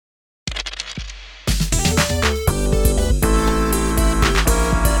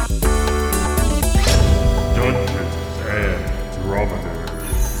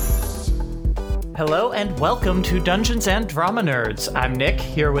and welcome to Dungeons and Drama Nerds. I'm Nick,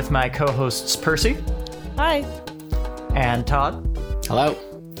 here with my co-hosts Percy. Hi. And Todd. Hello.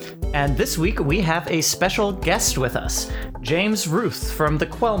 And this week we have a special guest with us, James Ruth from the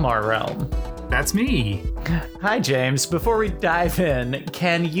Quelmar Realm. That's me. Hi, James. Before we dive in,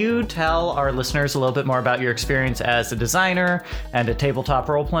 can you tell our listeners a little bit more about your experience as a designer and a tabletop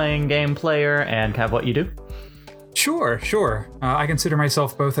role-playing game player and kind of what you do? Sure. I consider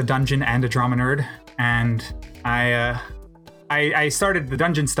myself both a dungeon and a drama nerd, and I started the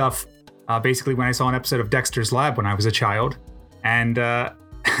dungeon stuff basically when I saw an episode of Dexter's Lab when I was a child, and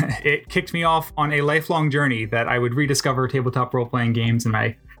it kicked me off on a lifelong journey that I would rediscover tabletop role-playing games in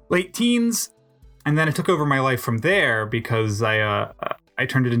my late teens. And then it took over my life from there because I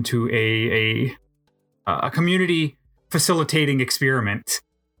turned it into a community facilitating experiment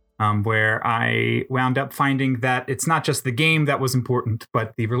where I wound up finding that it's not just the game that was important,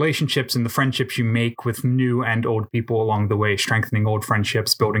 but the relationships and the friendships you make with new and old people along the way, strengthening old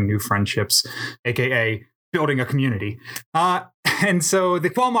friendships, building new friendships, aka building a community. And so the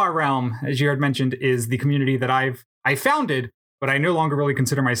Quelmar Realm, as you had mentioned, is the community that I founded, but I no longer really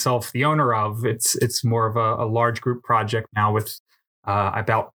consider myself the owner of. It's more of a large group project now with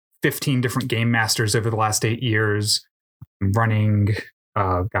about 15 different game masters over the last 8 years, running,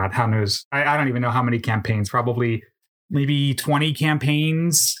 God, how knows? I don't even know how many campaigns, probably maybe 20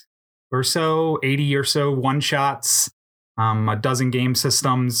 campaigns or so, 80 or so one-shots, a dozen game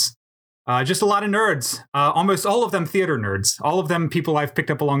systems, just a lot of nerds, almost all of them theater nerds, all of them people I've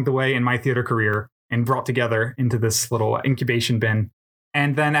picked up along the way in my theater career and brought together into this little incubation bin.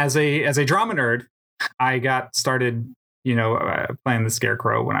 And then as a drama nerd, I got started, playing the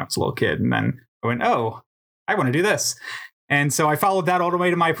Scarecrow when I was a little kid. And then I went, oh, I want to do this. And so I followed that all the way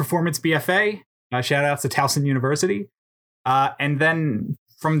to my performance BFA. Shout out to Towson University. And then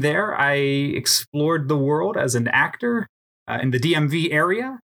from there, I explored the world as an actor in the DMV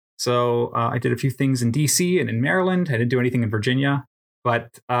area. So I did a few things in DC and in Maryland. I didn't do anything in Virginia.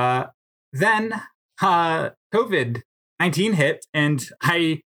 But then COVID-19 hit, and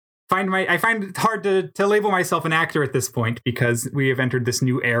I find it hard to label myself an actor at this point because we have entered this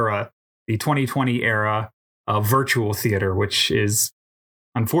new era, the 2020 era of virtual theater, which is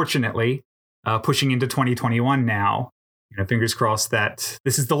unfortunately pushing into 2021 now. Fingers crossed that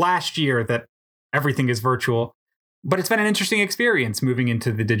this is the last year that everything is virtual. But it's been an interesting experience moving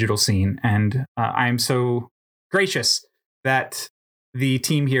into the digital scene, and I'm so gracious that the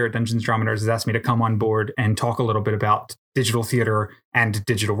team here at Dungeons & Drama Nerds has asked me to come on board and talk a little bit about digital theater and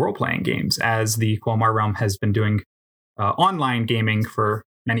digital role-playing games, as the Quelmar Realm has been doing online gaming for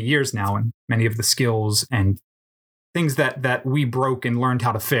many years now, and many of the skills and things that we broke and learned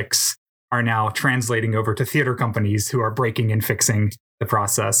how to fix are now translating over to theater companies who are breaking and fixing the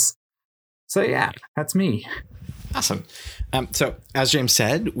process. So yeah, that's me. Awesome. So as James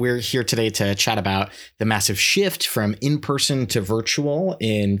said, we're here today to chat about the massive shift from in-person to virtual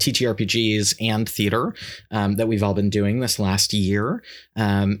in TTRPGs and theater that we've all been doing this last year,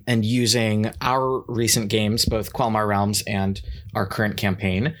 and using our recent games, both Quelmar Realms and our current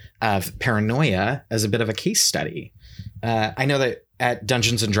campaign of Paranoia, as a bit of a case study. I know that at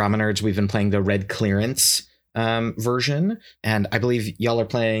Dungeons and Drama Nerds, we've been playing the Red Clearance version, and I believe y'all are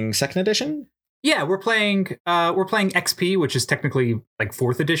playing second edition. Yeah, we're playing XP, which is technically like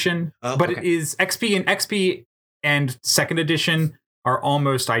 4th edition, but okay. It is XP and second edition are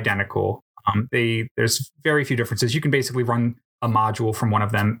almost identical. There's very few differences. You can basically run a module from one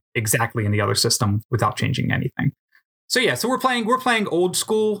of them exactly in the other system without changing anything. So yeah, so we're playing old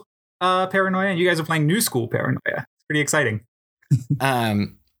school Paranoia, and you guys are playing new school Paranoia. It's pretty exciting.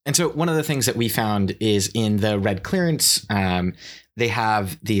 And so one of the things that we found is in the Red Clearance, they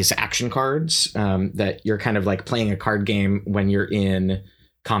have these action cards that you're kind of like playing a card game when you're in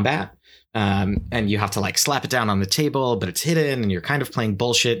combat. And you have to like slap it down on the table, but it's hidden and you're kind of playing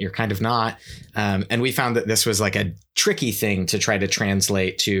bullshit. You're kind of not. And we found that this was like a tricky thing to try to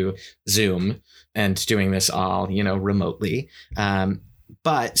translate to Zoom and doing this all, remotely.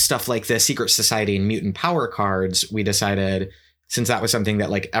 But stuff like the Secret Society and Mutant Power cards, we decided, since that was something that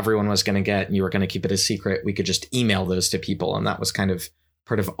like everyone was going to get and you were going to keep it a secret, we could just email those to people. And that was kind of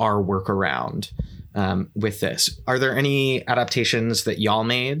part of our workaround with this. Are there any adaptations that y'all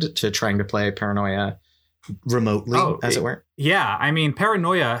made to trying to play Paranoia remotely, as it were? Yeah, I mean,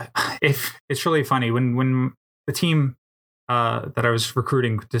 Paranoia, it's really funny. When the team that I was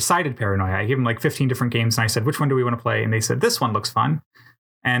recruiting decided Paranoia, I gave them like 15 different games and I said, which one do we want to play? And they said, this one looks fun.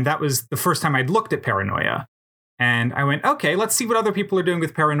 And that was the first time I'd looked at Paranoia. And I went, okay, let's see what other people are doing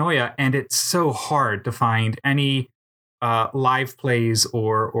with Paranoia. And it's so hard to find any live plays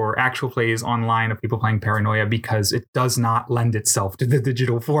or actual plays online of people playing Paranoia because it does not lend itself to the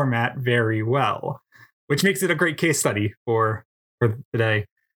digital format very well, which makes it a great case study for today.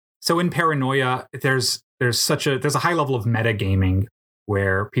 So in Paranoia, there's a high level of metagaming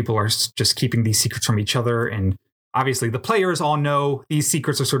where people are just keeping these secrets from each other, and obviously the players all know these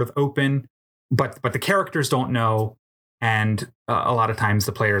secrets are sort of open, but the characters don't know. And a lot of times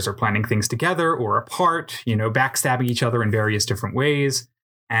the players are planning things together or apart, backstabbing each other in various different ways.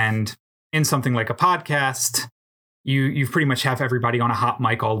 And in something like a podcast, you pretty much have everybody on a hot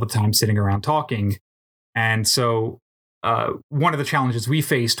mic all the time sitting around talking. And so one of the challenges we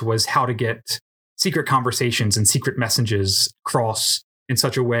faced was how to get secret conversations and secret messages across in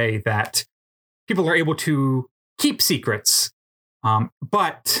such a way that people are able to keep secrets.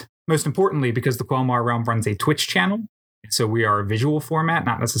 But most importantly, because the Quelmar Realm runs a Twitch channel, so we are a visual format,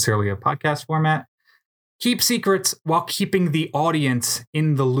 not necessarily a podcast format, keep secrets while keeping the audience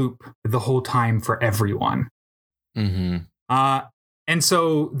in the loop the whole time for everyone. Mm-hmm. And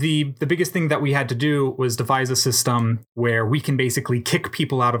so the biggest thing that we had to do was devise a system where we can basically kick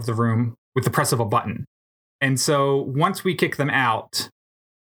people out of the room with the press of a button. And so once we kick them out,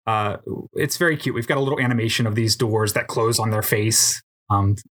 it's very cute. We've got a little animation of these doors that close on their face,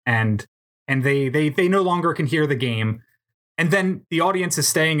 and they no longer can hear the game. And then the audience is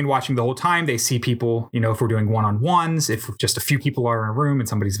staying and watching the whole time. They see people, if we're doing one-on-ones, if just a few people are in a room and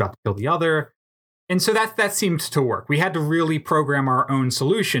somebody's about to kill the other. And so that seemed to work. We had to really program our own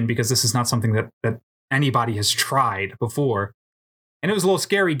solution because this is not something that anybody has tried before. And it was a little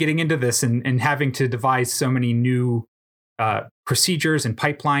scary getting into this and having to devise so many new procedures and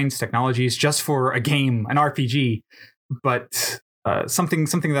pipelines, technologies just for a game, an RPG. But something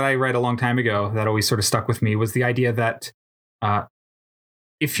that I read a long time ago that always sort of stuck with me was the idea that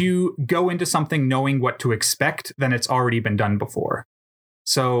if you go into something knowing what to expect, then it's already been done before.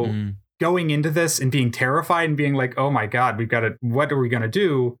 So going into this and being terrified and being like, oh my God, what are we going to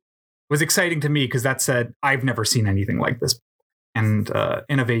do, was exciting to me because that said, I've never seen anything like this. And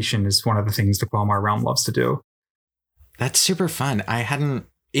innovation is one of the things the Quelmar Realm loves to do. That's super fun.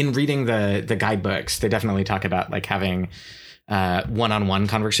 In reading the guidebooks, they definitely talk about like having one-on-one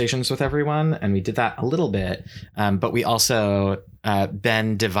conversations with everyone, and we did that a little bit, but we also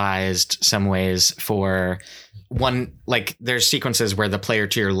Ben devised some ways for one, like there's sequences where the player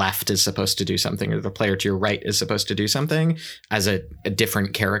to your left is supposed to do something or the player to your right is supposed to do something as a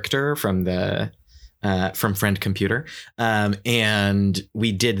different character from Friend Computer, and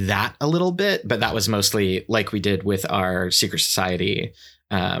we did that a little bit, but that was mostly like we did with our Secret Society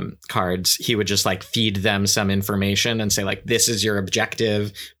cards. He would just like feed them some information and say like, this is your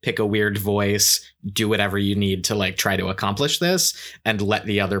objective, pick a weird voice, do whatever you need to like try to accomplish this, and let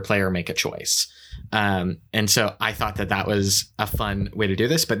the other player make a choice. And so I thought that was a fun way to do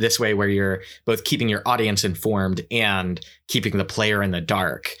this, but this way where you're both keeping your audience informed and keeping the player in the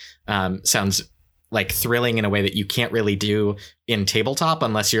dark sounds like thrilling in a way that you can't really do in tabletop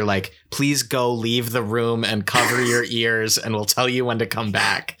unless you're like, please go leave the room and cover your ears and we'll tell you when to come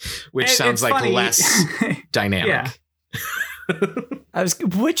back, which sounds like funny. Less dynamic.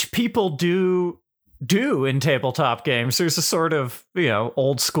 Which people do in tabletop games. There's a sort of,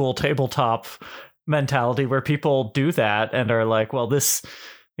 old school tabletop mentality where people do that and are like, well, this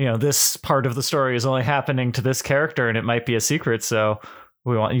part of the story is only happening to this character and it might be a secret, so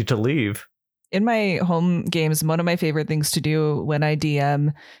we want you to leave. In my home games, one of my favorite things to do when I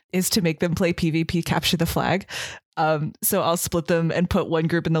DM is to make them play PvP Capture the Flag. So I'll split them and put one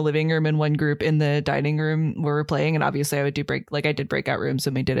group in the living room and one group in the dining room where we're playing. And obviously I would do I did breakout rooms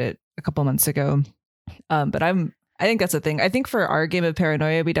when we did it a couple months ago. But I think that's the thing. I think for our game of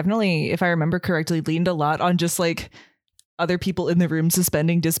Paranoia, we definitely, if I remember correctly, leaned a lot on just like other people in the room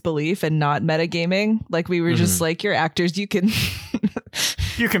suspending disbelief and not metagaming. Like we were just like, you're actors, you can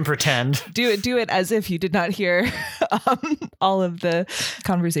you can pretend. Do it as if you did not hear all of the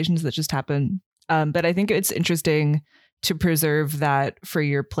conversations that just happened. But I think it's interesting to preserve that for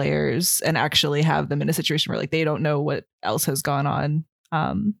your players and actually have them in a situation where like they don't know what else has gone on.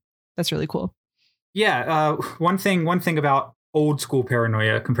 That's really cool. Yeah. One thing about old school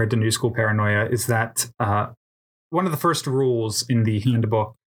Paranoia compared to new school Paranoia is that one of the first rules in the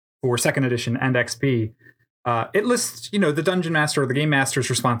handbook for 2nd edition and XP, it lists, the dungeon master or the game master's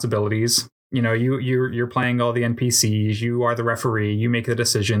responsibilities. You're playing all the NPCs, you are the referee, you make the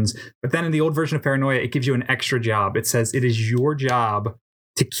decisions. But then in the old version of Paranoia, it gives you an extra job. It says it is your job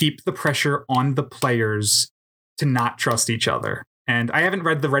to keep the pressure on the players to not trust each other. And I haven't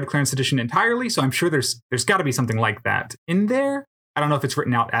read the Red Clearance edition entirely, so I'm sure there's got to be something like that in there. I don't know if it's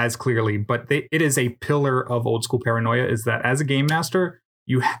written out as clearly, but it is a pillar of old school Paranoia, is that as a game master,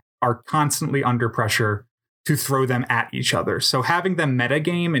 you are constantly under pressure to throw them at each other. So having them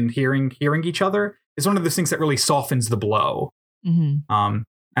metagame and hearing each other is one of those things that really softens the blow. Mm-hmm.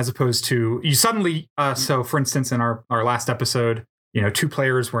 As opposed to you suddenly, so for instance, in our last episode, 2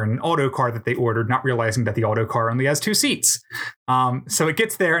 players were in an auto car that they ordered, not realizing that the auto car only has 2 seats. So it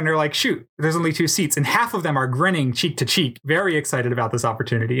gets there and they're like, shoot, there's only 2 seats. And half of them are grinning cheek to cheek, very excited about this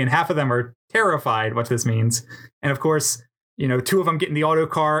opportunity. And half of them are terrified what this means. And of course, 2 of them get in the auto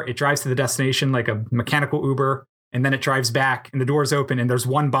car. It drives to the destination like a mechanical Uber. And then it drives back and the doors open and there's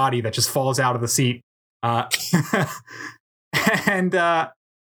one body that just falls out of the seat. And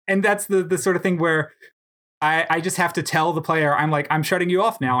that's the sort of thing where I just have to tell the player, I'm like, I'm shutting you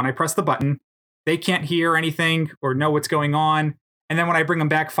off now. And I press the button. They can't hear anything or know what's going on. And then when I bring them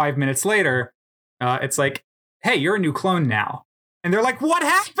back 5 minutes later, it's like, hey, you're a new clone now. And they're like, what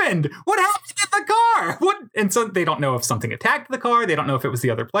happened? What happened in the car? What? And so they don't know if something attacked the car. They don't know if it was the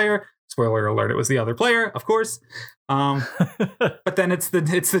other player. Spoiler alert, it was the other player, of course. But then it's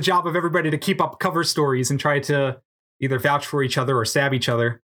the job of everybody to keep up cover stories and try to either vouch for each other or stab each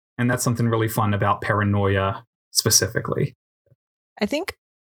other. And that's something really fun about Paranoia specifically. I think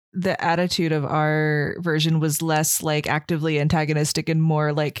the attitude of our version was less like actively antagonistic and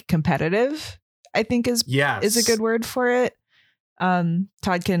more like competitive, I think is a good word for it.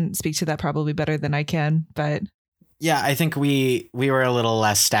 Todd can speak to that probably better than I can, but yeah, I think we were a little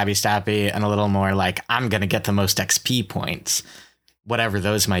less stabby and a little more like, I'm going to get the most XP points, whatever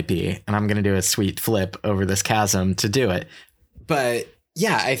those might be. And I'm going to do a sweet flip over this chasm to do it. But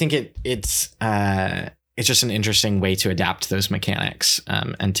yeah, I think it's just an interesting way to adapt those mechanics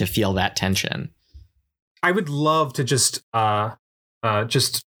and to feel that tension. I would love to just a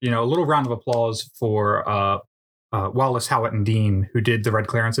little round of applause for Wallace, Howlett, and Dean, who did the Red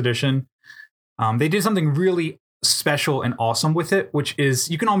Clearance edition. They did something really special and awesome with it, which is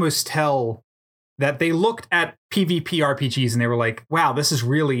you can almost tell that they looked at PvP RPGs and they were like, wow, this is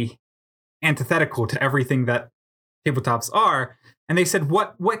really antithetical to everything that tabletops are. And they said,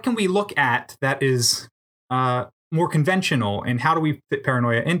 what can we look at that is more conventional, and how do we fit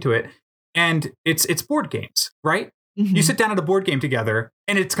Paranoia into it? And it's board games, right? Mm-hmm. You sit down at a board game together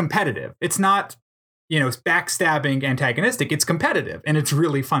and it's competitive. It's not, it's backstabbing antagonistic. It's competitive and it's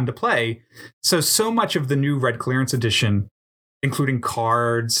really fun to play. So much of the new Red Clearance edition, including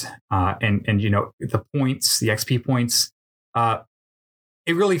cards and the points, the XP points,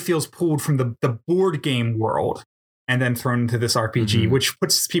 it really feels pulled from the board game world and then thrown into this RPG, which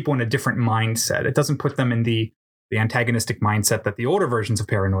puts people in a different mindset. It doesn't put them in the antagonistic mindset that the older versions of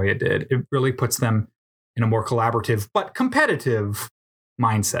Paranoia did. It really puts them in a more collaborative but competitive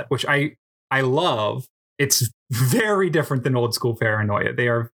mindset, which I love. It's very different than old school Paranoia. They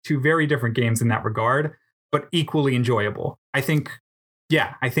are 2 very different games in that regard, but equally enjoyable. I think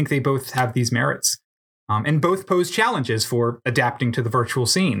they both have these merits. And both pose challenges for adapting to the virtual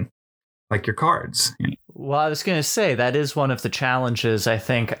scene, like your cards. Well, I was going to say that is one of the challenges, I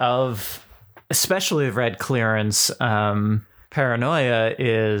think, of especially Red Clearance Paranoia,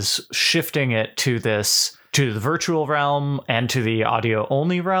 is shifting it to the virtual realm and to the audio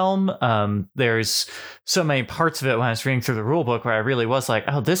only realm. There's so many parts of it when I was reading through the rule book where I really was like,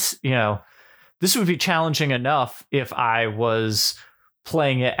 oh, this would be challenging enough if I was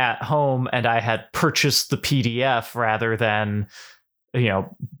playing it at home and I had purchased the PDF rather than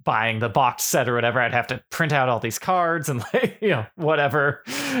buying the box set or whatever. I'd have to print out all these cards and whatever,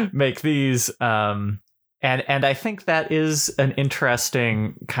 make these. And I think that is an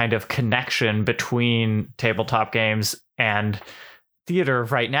interesting kind of connection between tabletop games and theater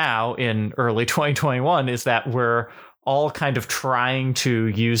right now in early 2021, is that we're all kind of trying to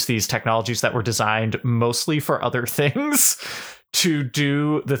use these technologies that were designed mostly for other things to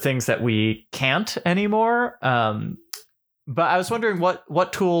do the things that we can't anymore. But I was wondering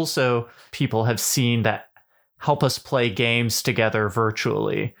what tools so people have seen that help us play games together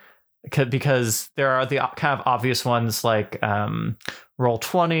virtually, because there are the kind of obvious ones like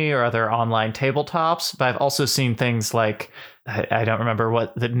Roll20 or other online tabletops. But I've also seen things like, I don't remember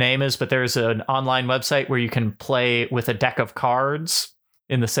what the name is, but there's an online website where you can play with a deck of cards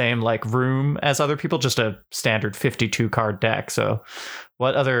in the same like room as other people, just a standard 52 card deck. So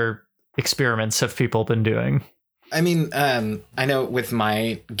what other experiments have people been doing? I mean, I know with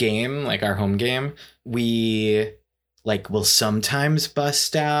my game, like our home game, we will sometimes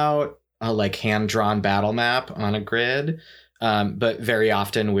bust out a hand-drawn battle map on a grid. But very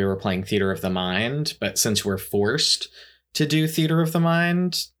often we were playing Theater of the Mind. But since we're forced to do Theater of the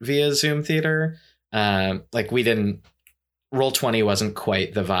Mind via Zoom Theater, we didn't Roll20 wasn't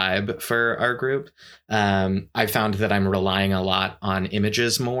quite the vibe for our group. I found that I'm relying a lot on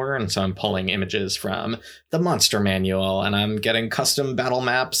images more, and so I'm pulling images from the Monster Manual, and I'm getting custom battle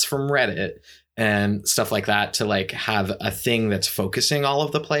maps from Reddit and stuff like that to like have a thing that's focusing all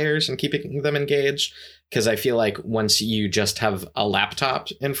of the players and keeping them engaged. Because I feel like once you just have a laptop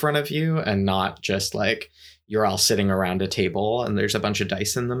in front of you and not just like you're all sitting around a table and there's a bunch of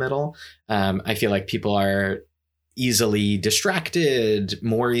dice in the middle, I feel like people are easily distracted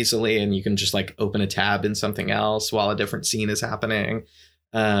more easily, and you can just like open a tab in something else while a different scene is happening.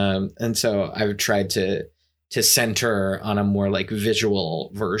 And so I've tried to center on a more like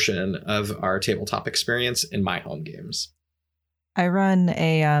visual version of our tabletop experience in my home games. I run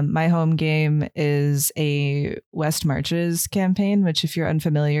my home game is a West Marches campaign, which if you're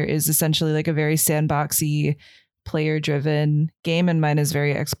unfamiliar is essentially like a very sandboxy player driven game, and mine is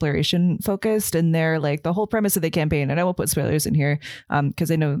very exploration focused. And they're like the whole premise of the campaign, and I won't put spoilers in here because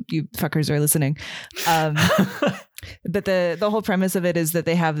I know you fuckers are listening. But the whole premise of it is that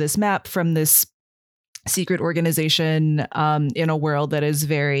they have this map from this secret organization in a world that is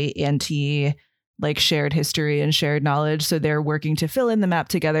very anti like shared history and shared knowledge. So they're working to fill in the map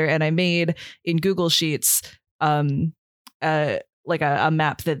together. And I made in Google Sheets like a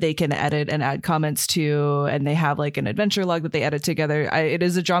map that they can edit and add comments to, and they have like an adventure log that they edit together. It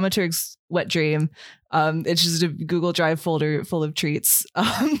is a dramaturg's wet dream. It's just a Google Drive folder full of treats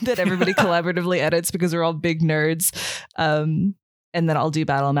that everybody collaboratively edits because we're all big nerds. And then I'll do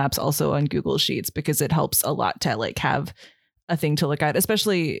battle maps also on Google Sheets because it helps a lot to like have a thing to look at,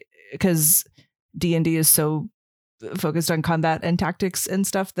 especially because D&D is so focused on combat and tactics and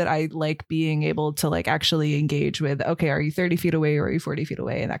stuff that I like being able to like actually engage with, okay, are you 30 feet away or are you 40 feet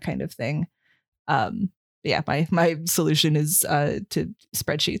away, and that kind of thing. Yeah, my solution is to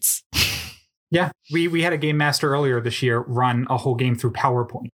spreadsheets. Yeah, we had a game master earlier this year run a whole game through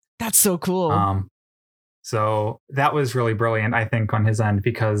PowerPoint. That's so cool. So that was really brilliant, I think, on his end,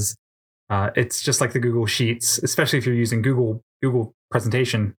 because it's just like the Google Sheets, especially if you're using Google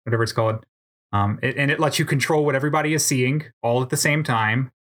Presentation, whatever it's called. It lets you control what everybody is seeing all at the same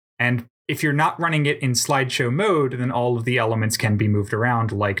time. And if you're not running it in slideshow mode, then all of the elements can be moved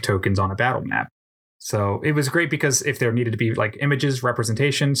around like tokens on a battle map. So it was great because if there needed to be like images,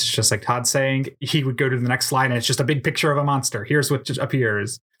 representations, just like Todd's saying, he would go to the next slide and it's just a big picture of a monster. Here's what just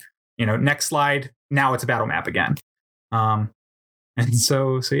appears. Next slide. Now it's a battle map again. And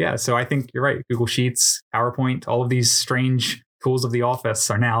so I think you're right. Google Sheets, PowerPoint, all of these strange tools of the office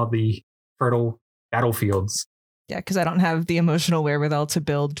are now the fertile battlefields. Yeah, because I don't have the emotional wherewithal to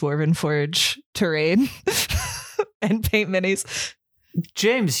build Dwarven Forge terrain and paint minis.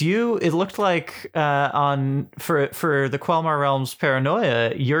 James, it looked like for the Quelmar Realms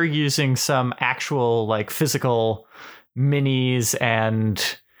Paranoia, you're using some actual like physical minis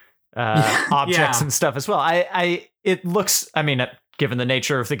and objects and stuff as well. It looks, I mean, given the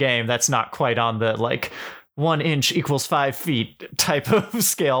nature of the game, that's not quite on the like 1 inch equals 5 feet type of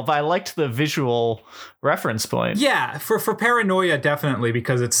scale, but I liked the visual reference point. Yeah, for Paranoia, definitely,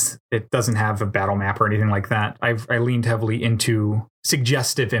 because it doesn't have a battle map or anything like that. I leaned heavily into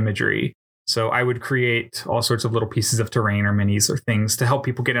suggestive imagery. So I would create all sorts of little pieces of terrain or minis or things to help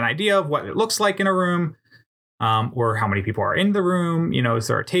people get an idea of what it looks like in a room, or how many people are in the room. Is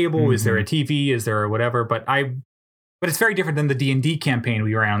there a table? Mm-hmm. Is there a TV? Is there whatever? But it's very different than the D&D campaign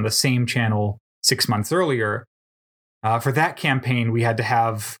we ran on the same channel 6 months earlier. For that campaign, we had to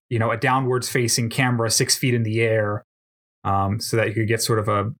have, a downwards facing camera 6 feet in the air, so that you could get sort of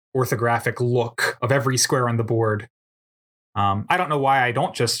a orthographic look of every square on the board. I don't know why I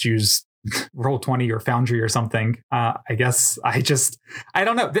don't just use Roll20 or Foundry or something. I guess I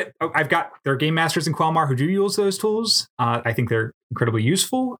don't know. There are game masters in Quelmar who do use those tools. I think they're incredibly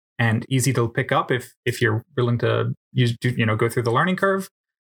useful and easy to pick up if you're willing to go through the learning curve.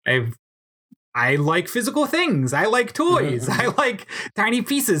 I like physical things. I like toys. I like tiny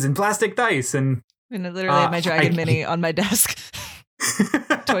pieces and plastic dice. And literally have my Dragon Mini on my desk.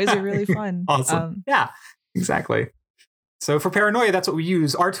 Toys are really fun. Awesome. Yeah, exactly. So for Paranoia, that's what we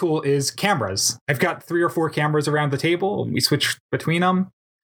use. Our tool is cameras. I've got 3 or 4 cameras around the table. We switch between them.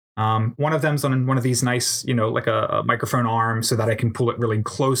 One of them's on one of these nice, like a microphone arm, so that I can pull it really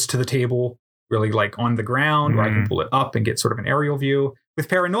close to the table, really like on the ground, where I can pull it up and get sort of an aerial view. With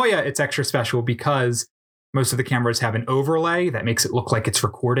Paranoia, it's extra special because most of the cameras have an overlay that makes it look like it's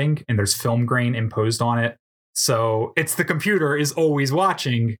recording, and there's film grain imposed on it. So the computer is always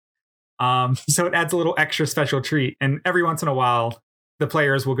watching. So it adds a little extra special treat. And every once in a while, the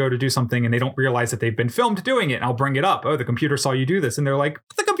players will go to do something and they don't realize that they've been filmed doing it. And I'll bring it up. Oh, the computer saw you do this. And they're like,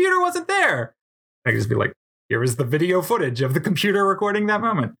 the computer wasn't there. I can just be like, here is the video footage of the computer recording that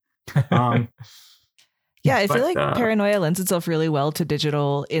moment. Yeah, I feel But, like Paranoia lends itself really well to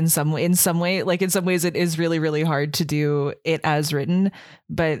digital in some way. Like in some ways, it is really, really hard to do it as written.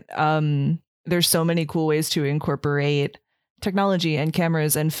 But there's so many cool ways to incorporate technology and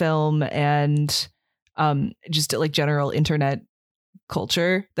cameras and film and just like general internet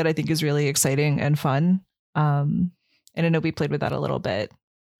culture that I think is really exciting and fun. And I know we played with that a little bit.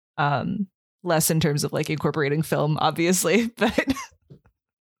 Less in terms of like incorporating film, obviously,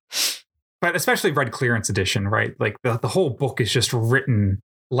 But especially Red Clearance Edition, right? Like the whole book is just written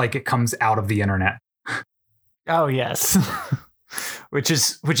like it comes out of the internet. Oh yes. which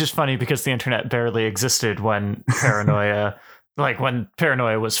is funny because the internet barely existed when Paranoia when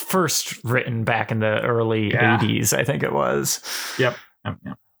Paranoia was first written back in the early 80s, I think it was. Yep.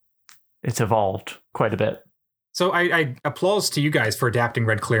 It's evolved quite a bit. So I applause to you guys for adapting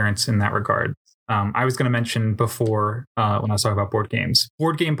Red Clearance in that regard. I was going to mention before when I was talking about board games,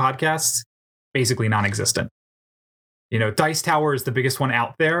 board game podcasts, basically non-existent. Dice Tower is the biggest one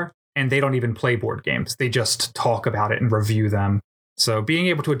out there, and they don't even play board games. They just talk about it and review them. So being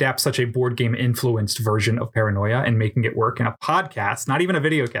able to adapt such a board game influenced version of Paranoia and making it work in a podcast, not even a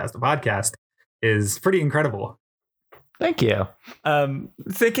video cast, a podcast, is pretty incredible. Thank you.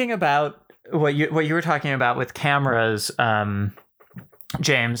 Thinking about what you were talking about with cameras,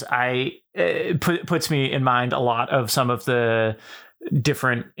 James, puts me in mind a lot of some of the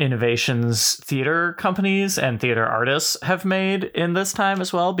different innovations theater companies and theater artists have made in this time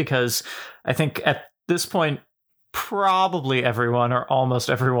as well, because I think at this point, probably everyone or almost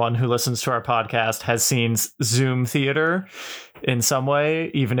everyone who listens to our podcast has seen Zoom theater in some way,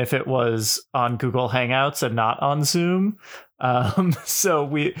 even if it was on Google Hangouts and not on Zoom. So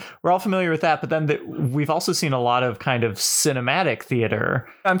we're all familiar with that, but then we've also seen a lot of kind of cinematic theater.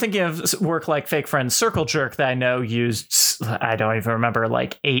 I'm thinking of work like Fake Friends Circle Jerk that I know used, I don't even remember,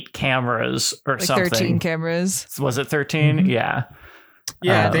 like 8 cameras or like something. 13 cameras. Was it 13? Mm-hmm. Yeah.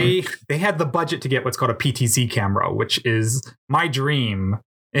 Yeah, they had the budget to get what's called a PTZ camera, which is my dream.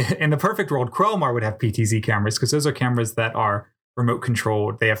 In the perfect world, Crowmar would have PTZ cameras because those are cameras that are remote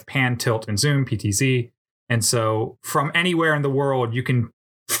controlled. They have pan, tilt, and zoom, PTZ. And so from anywhere in the world, you can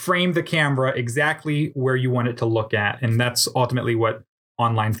frame the camera exactly where you want it to look at. And that's ultimately what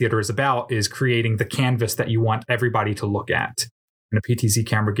online theater is about, is creating the canvas that you want everybody to look at. And a PTZ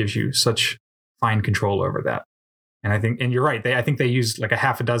camera gives you such fine control over that. And I think, and you're right, I think they used like a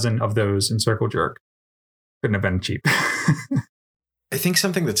half a dozen of those in Circle Jerk. Couldn't have been cheap. I think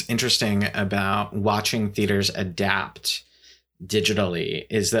something that's interesting about watching theaters adapt digitally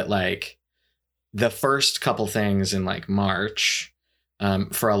is that like the first couple things in like March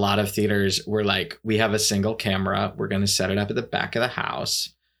for a lot of theaters were like, we have a single camera. We're going to set it up at the back of the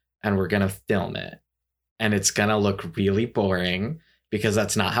house and we're going to film it. And it's going to look really boring because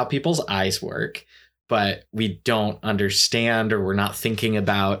that's not how people's eyes work. But we don't understand, or we're not thinking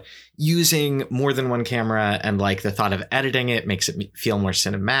about using more than one camera, and like the thought of editing it makes it feel more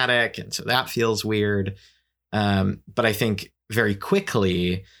cinematic. And so that feels weird. But I think very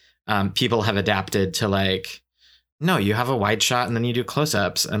quickly people have adapted to like, no, you have a wide shot and then you do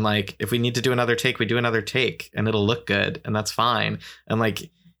close-ups. And like, if we need to do another take, we do another take and it'll look good and that's fine. And like,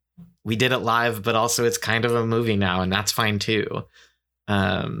 we did it live, but also it's kind of a movie now and that's fine too.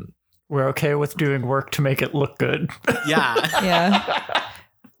 We're okay with doing work to make it look good. Yeah. Yeah.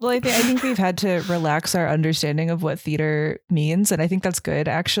 Well, I think we've had to relax our understanding of what theater means. And I think that's good,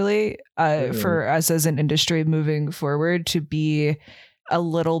 actually, for us as an industry moving forward to be a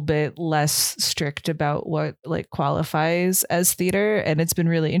little bit less strict about what like qualifies as theater. And it's been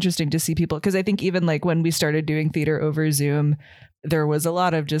really interesting to see people, because I think even like when we started doing theater over Zoom, there was a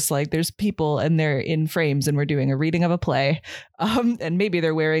lot of just like, there's people and they're in frames and we're doing a reading of a play. And maybe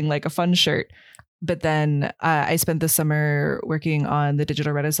they're wearing like a fun shirt. But then I spent the summer working on the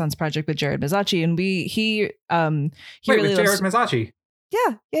Digital Renaissance project with Jared Mazzacci, and he really with Jared Mazzacci.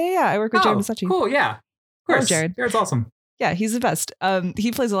 Yeah. I work with Jared Mazzacci. Cool. Yeah. Of course. Jared. Jared's awesome. Yeah, he's the best.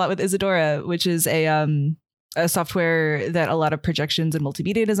 He plays a lot with Isadora, which is a software that a lot of projections and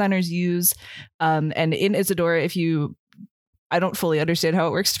multimedia designers use. And in Isadora, I don't fully understand how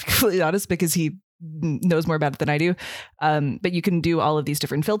it works, to be completely honest, because he knows more about it than I do. But you can do all of these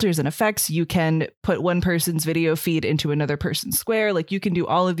different filters and effects. You can put one person's video feed into another person's square. Like you can do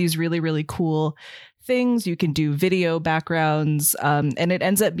all of these really, really cool things. You can do video backgrounds. And it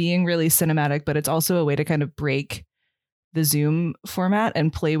ends up being really cinematic, but it's also a way to kind of break the Zoom format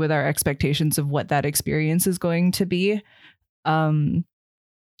and play with our expectations of what that experience is going to be. I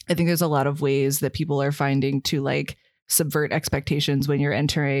think there's a lot of ways that people are finding to like subvert expectations when you're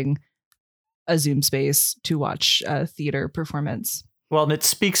entering a Zoom space to watch a theater performance. Well, and it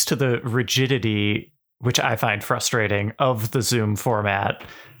speaks to the rigidity, which I find frustrating, of the Zoom format,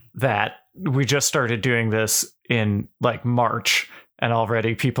 that we just started doing this in like March, and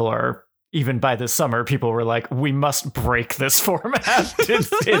already people are, even by this summer, people were like, we must break this format.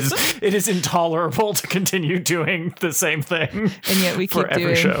 It is intolerable to continue doing the same thing. And yet we keep for every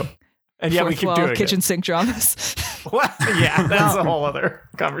doing show. And yet we keep doing kitchen it. sink dramas. What? Yeah, that's a whole other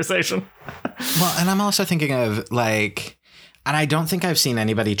conversation. Well, and I'm also thinking of like, and I don't think I've seen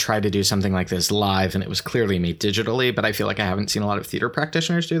anybody try to do something like this live, and it was clearly made digitally, but I feel like I haven't seen a lot of theater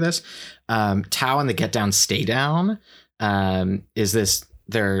practitioners do this. Tao and the Get Down, Stay Down is this,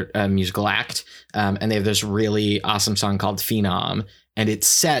 their musical act, and they have this really awesome song called Phenom, and it's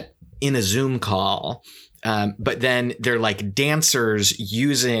set in a Zoom call. But then they're like dancers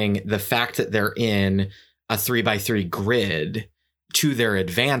using the fact that they're in a 3x3 grid to their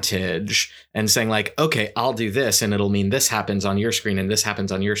advantage and saying like, okay, I'll do this and it'll mean this happens on your screen and this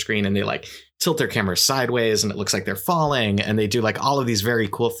happens on your screen. And they like tilt their camera sideways and it looks like they're falling. And they do like all of these very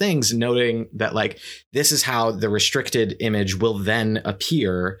cool things, noting that like, this is how the restricted image will then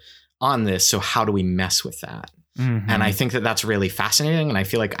appear on this. So how do we mess with that? Mm-hmm. And I think that that's really fascinating. And I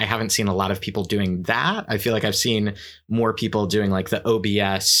feel like I haven't seen a lot of people doing that. I feel like I've seen more people doing like the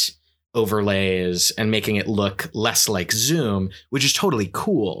OBS overlays and making it look less like Zoom, which is totally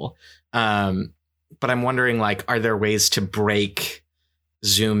cool. But I'm wondering, like, are there ways to break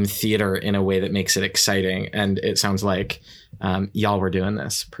Zoom theater in a way that makes it exciting? And it sounds like y'all were doing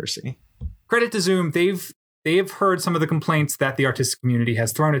this, Percy. Credit to Zoom. They've heard some of the complaints that the artistic community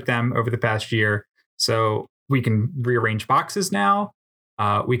has thrown at them over the past year. So we can rearrange boxes now.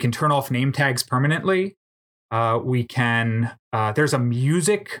 We can turn off name tags permanently. We can, there's a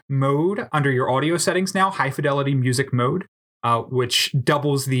music mode under your audio settings now, high fidelity music mode, which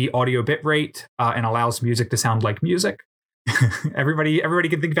doubles the audio bit rate and allows music to sound like music. Everybody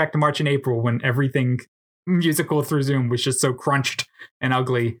can think back to March and April when everything musical through Zoom was just so crunched and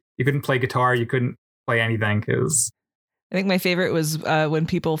ugly. You couldn't play guitar, you couldn't play anything. I think my favorite was when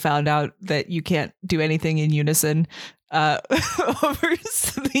people found out that you can't do anything in unison over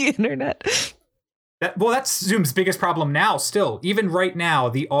the internet. That's Zoom's biggest problem now still. Even right now,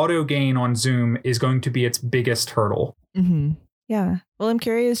 the auto gain on Zoom is going to be its biggest hurdle. Mm-hmm. Yeah. Well, I'm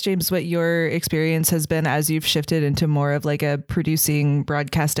curious, James, what your experience has been as you've shifted into more of like a producing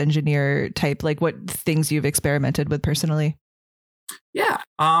broadcast engineer type, like what things you've experimented with personally. Yeah.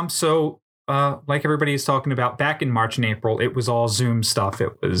 So like everybody is talking about, back in March and April, it was all Zoom stuff.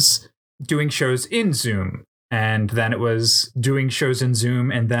 It was doing shows in Zoom, and then it was doing shows in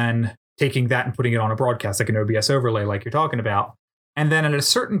Zoom and then taking that and putting it on a broadcast, like an OBS overlay, like you're talking about. And then at a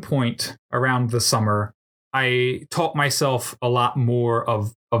certain point around the summer, I taught myself a lot more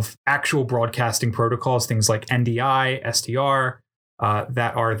of actual broadcasting protocols, things like NDI, SDR,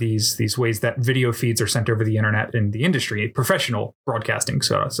 that are these ways that video feeds are sent over the internet in the industry, professional broadcasting,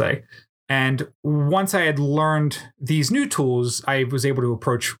 so to say. And once I had learned these new tools, I was able to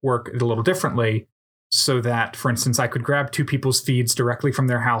approach work a little differently. So that, for instance, I could grab two people's feeds directly from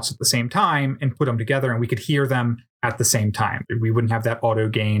their house at the same time and put them together, and we could hear them at the same time. We wouldn't have that auto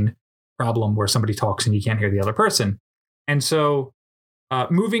gain problem where somebody talks and you can't hear the other person. And so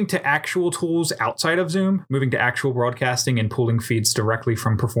moving to actual tools outside of Zoom, moving to actual broadcasting and pulling feeds directly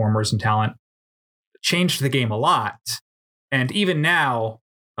from performers and talent changed the game a lot. And even now,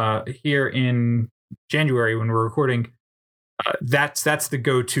 here in January when we're recording, that's the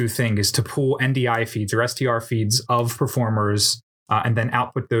go-to thing, is to pull NDI feeds or STR feeds of performers and then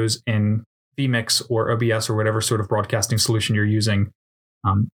output those in vMix or OBS or whatever sort of broadcasting solution you're using.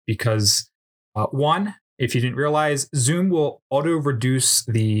 Because one, if you didn't realize, Zoom will auto-reduce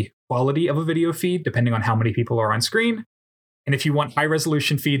the quality of a video feed depending on how many people are on screen. And if you want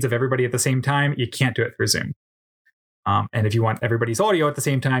high-resolution feeds of everybody at the same time, you can't do it through Zoom. And if you want everybody's audio at the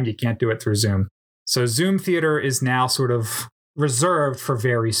same time, you can't do it through Zoom. So Zoom Theater is now sort of reserved for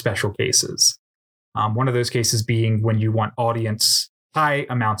very special cases. One of those cases being when you want high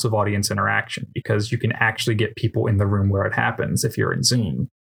amounts of audience interaction, because you can actually get people in the room where it happens. If you're in Zoom,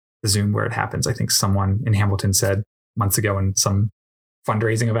 the Zoom where it happens, I think someone in Hamilton said months ago in some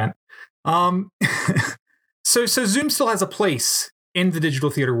fundraising event. So Zoom still has a place in the digital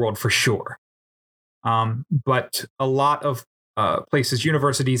theater world for sure. But a lot of places,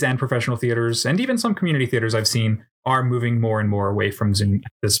 universities and professional theaters, and even some community theaters I've seen, are moving more and more away from Zoom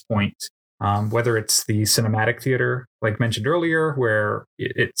at this point. Whether it's the cinematic theater, like mentioned earlier, where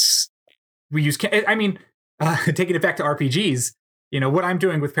taking it back to RPGs, what I'm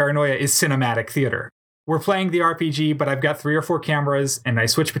doing with Paranoia is cinematic theater. we're playing the RPG, but I've got 3 or 4 cameras and I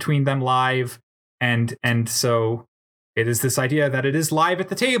switch between them live. And so it is this idea that it is live at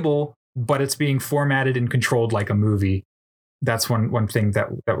the table, but it's being formatted and controlled like a movie. That's one thing that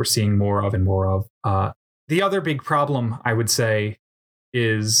we're seeing more of and more of. The other big problem, I would say,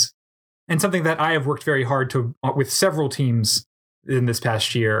 is, and something that I have worked very hard to with several teams in this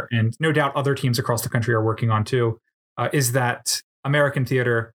past year, and no doubt other teams across the country are working on too, is that American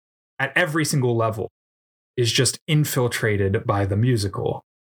theater at every single level is just infiltrated by the musical.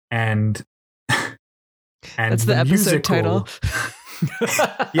 And that's the episode title.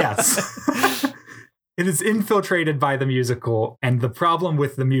 Yes. It is infiltrated by the musical. And the problem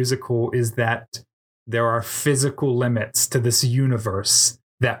with the musical is that there are physical limits to this universe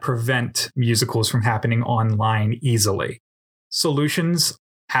that prevent musicals from happening online easily. Solutions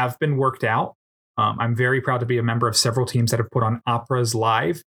have been worked out. I'm very proud to be a member of several teams that have put on operas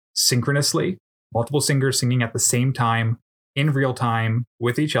live synchronously, multiple singers singing at the same time in real time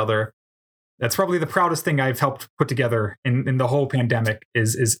with each other. That's probably the proudest thing I've helped put together in the whole pandemic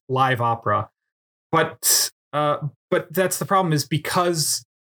is live opera. But that's the problem, is because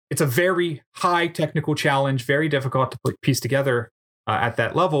it's a very high technical challenge, very difficult to piece together at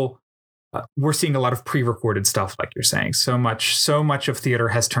that level. We're seeing a lot of pre-recorded stuff, like you're saying. So much of theater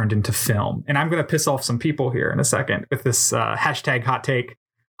has turned into film. And I'm going to piss off some people here in a second with this hashtag hot take.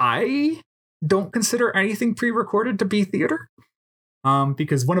 I don't consider anything pre-recorded to be theater.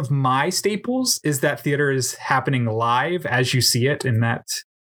 Because one of my staples is that theater is happening live as you see it, and that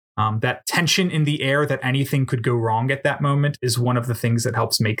tension in the air that anything could go wrong at that moment is one of the things that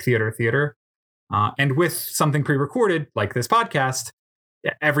helps make theater. And with something pre-recorded like this podcast,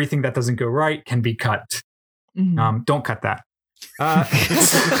 everything that doesn't go right can be cut. Mm-hmm. Don't cut that.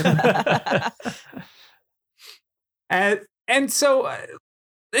 And so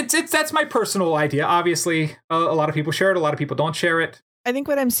it's that's my personal idea. Obviously, a lot of people share it. A lot of people don't share it. I think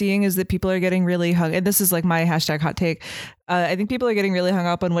what I'm seeing is that people are getting really hung, and this is like my hashtag hot take. I think people are getting really hung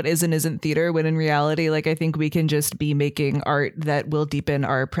up on what is and isn't theater, when in reality, like, I think we can just be making art that will deepen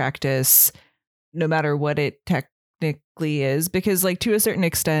our practice no matter what it technically is. Because, like, to a certain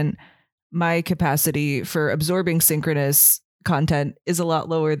extent, my capacity for absorbing synchronous content is a lot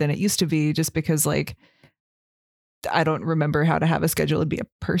lower than it used to be, just because, like, I don't remember how to have a schedule and be a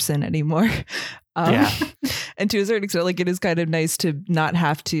person anymore. And to a certain extent, like, it is kind of nice to not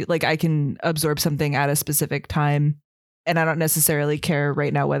have to, like, I can absorb something at a specific time, and I don't necessarily care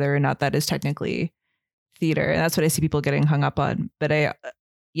right now whether or not that is technically theater. And that's what I see people getting hung up on. But I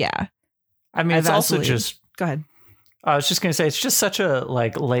mean, it's also just, go ahead. I was just going to say, it's just such a,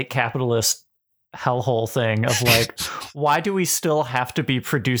 like, late capitalist hellhole thing of, like, why do we still have to be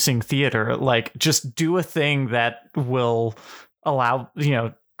producing theater? Like, just do a thing that will allow,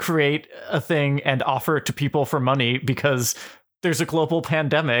 create a thing and offer it to people for money, because there's a global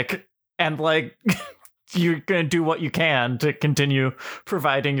pandemic, and, like, you're going to do what you can to continue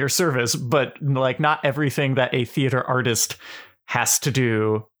providing your service. But, like, not everything that a theater artist has to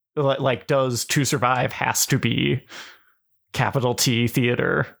do, like, does to survive, has to be capital T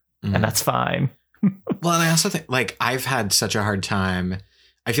theater. Mm-hmm. And that's fine. Well, and I also think, like, I've had such a hard time.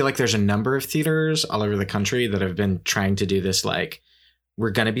 I feel like there's a number of theaters all over the country that have been trying to do this, like,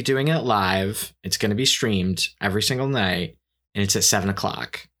 we're going to be doing it live. It's going to be streamed every single night, and it's at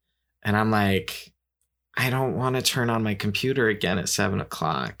 7:00. And I'm like, I don't want to turn on my computer again at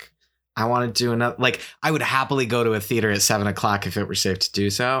 7:00. I want to do another, like, I would happily go to a theater at 7:00 if it were safe to do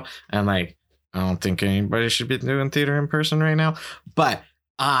so. And I'm like, I don't think anybody should be doing theater in person right now. But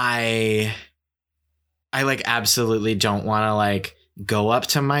I like absolutely don't want to, like, go up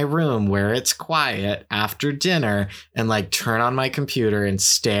to my room where it's quiet after dinner and, like, turn on my computer and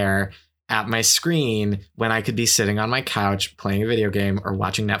stare at my screen when I could be sitting on my couch playing a video game or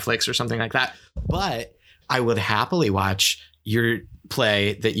watching Netflix or something like that. But I would happily watch your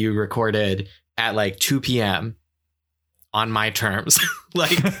play that you recorded at, like, 2 p.m. on my terms.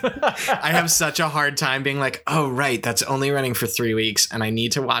 Like, I have such a hard time being like, oh, right, that's only running for 3 weeks and I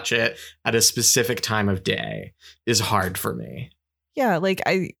need to watch it at a specific time of day is hard for me. Yeah, like,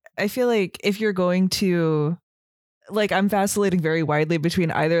 I feel like if you're going to, like, I'm vacillating very widely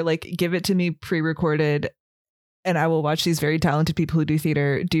between either, like, give it to me pre-recorded and I will watch these very talented people who do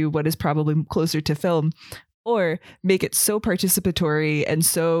theater do what is probably closer to film, or make it so participatory and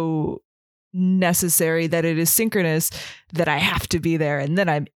so necessary that it is synchronous that I have to be there, and then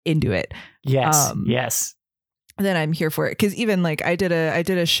I'm into it. Yes. Then I'm here for it. Because even, like, I did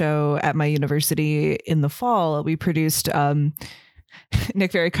a show at my university in the fall. We produced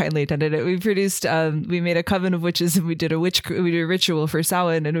Nick very kindly attended it. We produced, we made a coven of witches, and we did a ritual for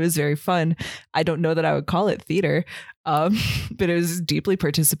Samhain, and it was very fun. I don't know that I would call it theater, but it was deeply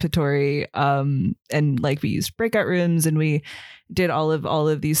participatory. And like we used breakout rooms, and we did all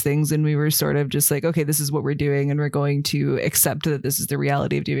of these things, and we were sort of just like, okay, this is what we're doing, and we're going to accept that this is the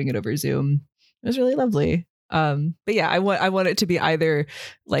reality of doing it over Zoom. It was really lovely. But yeah, I want it to be either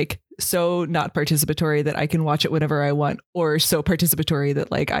like so not participatory that I can watch it whenever I want, or so participatory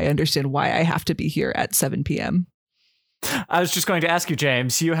that like I understand why I have to be here at 7 p.m. I was just going to ask you,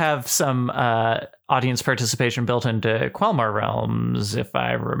 James, you have some audience participation built into Quelmar Realms, if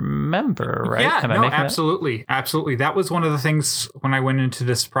I remember right. Yeah, no, absolutely. Absolutely. That was one of the things when I went into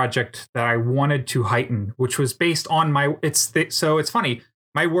this project that I wanted to heighten, which was based on so it's funny.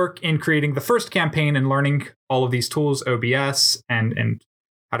 My work in creating the first campaign and learning all of these tools, OBS and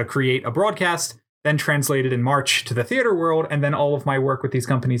how to create a broadcast, then translated in March to the theater world. And then all of my work with these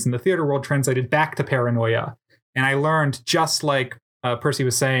companies in the theater world translated back to Paranoia. And I learned, just like Percy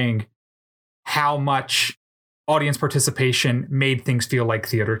was saying, how much audience participation made things feel like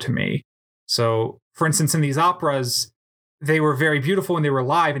theater to me. So, for instance, in these operas, they were very beautiful and they were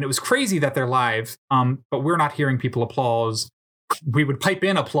live. And it was crazy that they're live, but we're not hearing people applause. We would pipe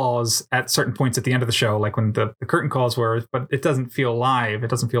in applause at certain points at the end of the show, like when the curtain calls were, but it doesn't feel live. It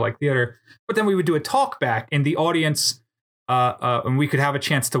doesn't feel like theater. But then we would do a talk back in the audience, and we could have a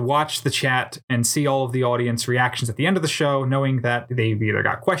chance to watch the chat and see all of the audience reactions at the end of the show, knowing that they've either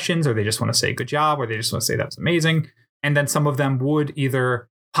got questions or they just want to say good job or they just want to say that's amazing. And then some of them would either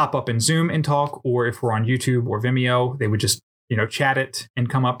pop up in Zoom and talk, or if we're on YouTube or Vimeo, they would just, chat it and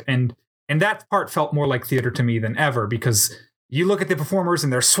come up. And that part felt more like theater to me than ever, because you look at the performers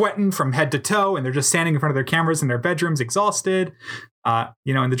and they're sweating from head to toe and they're just standing in front of their cameras in their bedrooms, exhausted. And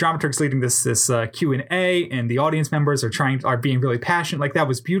the dramaturg's leading this Q&A, and the audience members are being really passionate. Like, that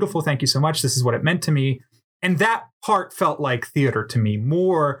was beautiful. Thank you so much. This is what it meant to me. And that part felt like theater to me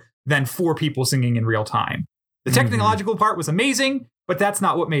more than 4 people singing in real time. The technological part was amazing, but that's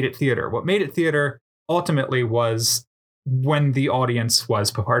not what made it theater. What made it theater ultimately was when the audience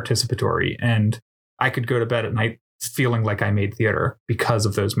was participatory, and I could go to bed at night feeling like I made theater because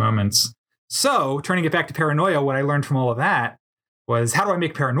of those moments. So, turning it back to Paranoia, what I learned from all of that was, how do I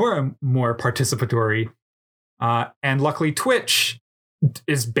make Paranoia more participatory? And luckily, Twitch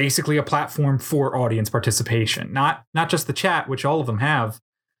is basically a platform for audience participation, not just the chat, which all of them have,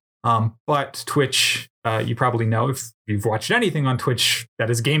 but Twitch. You probably know, if you've watched anything on Twitch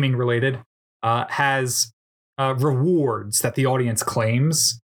that is gaming related, has rewards that the audience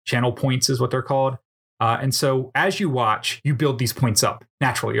claims. Channel points is what they're called. And so as you watch, you build these points up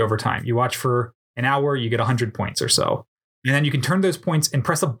naturally over time. You watch for an hour, you get 100 points or so. And then you can turn those points and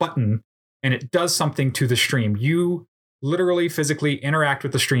press a button, and it does something to the stream. You literally physically interact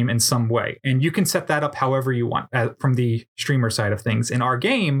with the stream in some way. And you can set that up however you want from the streamer side of things. In our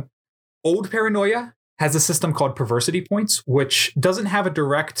game, old Paranoia has a system called Perversity Points, which doesn't have a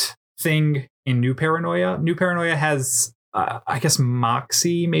direct thing in New Paranoia. New Paranoia has... I guess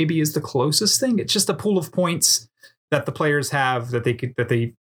Moxie maybe is the closest thing. It's just a pool of points that the players have that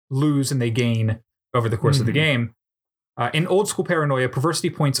they lose and they gain over the course of the game. In old school Paranoia, Perversity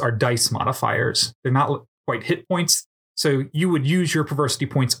Points are dice modifiers. They're not quite hit points. So you would use your Perversity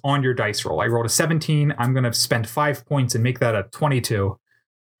Points on your dice roll. I rolled a 17. I'm going to spend 5 points and make that a 22.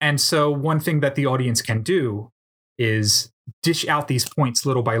 And so one thing that the audience can do is dish out these points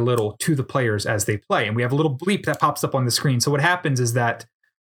little by little to the players as they play. And we have a little bleep that pops up on the screen. So what happens is that,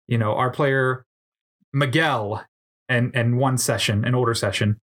 our player Miguel and one session, an older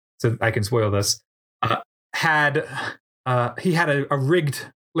session, so I can spoil this, had a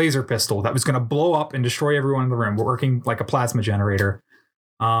rigged laser pistol that was going to blow up and destroy everyone in the room. We're working like a plasma generator.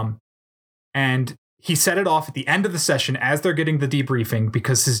 And he set it off at the end of the session as they're getting the debriefing,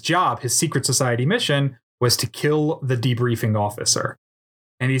 because his job, his secret society mission, was to kill the debriefing officer.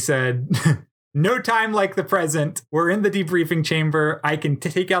 And he said, no time like the present. We're in the debriefing chamber. I can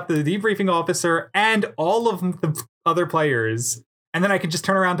take out the debriefing officer and all of the other players. And then I can just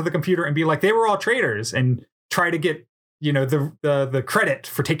turn around to the computer and be like, they were all traitors, and try to get, the credit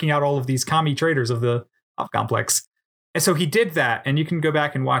for taking out all of these commie traitors of the op complex. And so he did that. And you can go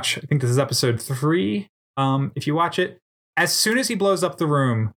back and watch, I think this is episode 3. If you watch it, as soon as he blows up the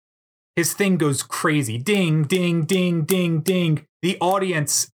room, his thing goes crazy. Ding, ding, ding, ding, ding. The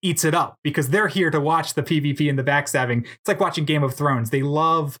audience eats it up because they're here to watch the PvP and the backstabbing. It's like watching Game of Thrones. They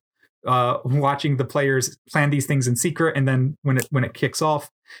love watching the players plan these things in secret, and then when it kicks off,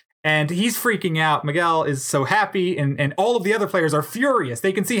 and he's freaking out. Miguel is so happy, and all of the other players are furious.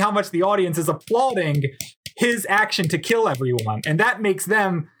 They can see how much the audience is applauding his action to kill everyone. And that makes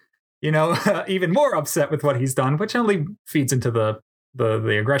them, even more upset with what he's done, which only feeds into the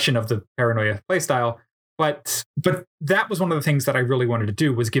aggression of the paranoia playstyle. But that was one of the things that I really wanted to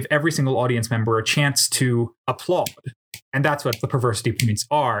do, was give every single audience member a chance to applaud. And that's what the perversity points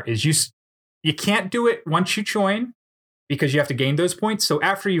are, is you can't do it once you join, because you have to gain those points. So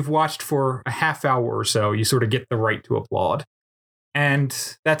after you've watched for a half hour or so, you sort of get the right to applaud.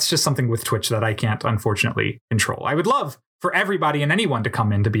 And that's just something with Twitch that I can't, unfortunately, control. I would love for everybody and anyone to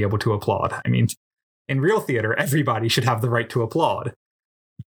come in to be able to applaud. I mean, in real theater, everybody should have the right to applaud.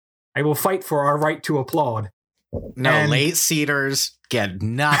 I will fight for our right to applaud. No, late seaters get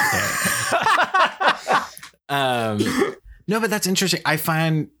nothing. No, but that's interesting. I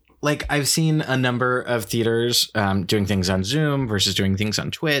find, like, I've seen a number of theaters doing things on Zoom versus doing things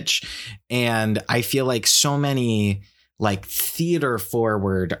on Twitch. And I feel like so many like theater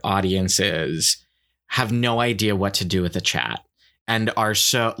forward audiences have no idea what to do with the chat, and are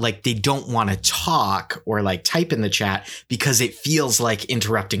so like, they don't want to talk or like type in the chat because it feels like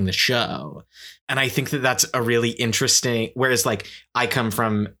interrupting the show. And I think that that's a really interesting, whereas like I come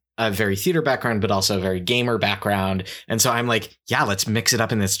from a very theater background, but also a very gamer background. And so I'm like, yeah, let's mix it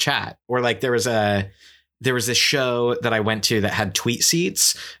up in this chat. Or like there was a show that I went to that had tweet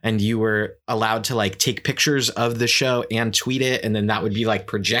seats, and you were allowed to like take pictures of the show and tweet it. And then that would be like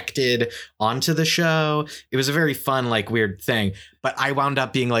projected onto the show. It was a very fun, like weird thing. But I wound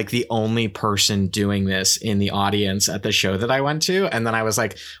up being like the only person doing this in the audience at the show that I went to. And then I was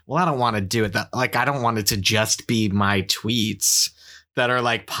like, well, I don't want to do it. Like, I don't want it to just be my tweets that are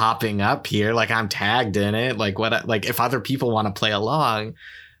like popping up here. Like I'm tagged in it. Like what, like if other people want to play along.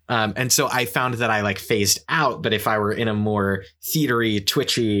 And so I found that I like phased out, but if I were in a more theatery,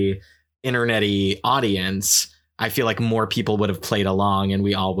 twitchy, internet-y audience, I feel like more people would have played along and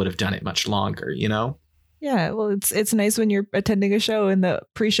we all would have done it much longer, you know? Yeah, well, it's nice when you're attending a show and the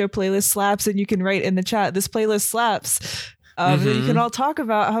pre-show playlist slaps and you can write in the chat, this playlist slaps. And you can all talk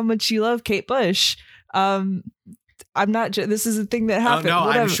about how much you love Kate Bush. I'm not. This is a thing that happened. Oh no,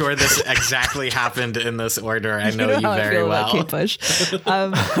 Whatever. I'm sure this exactly happened in this order. I know you how very I feel well. about Kate Bush.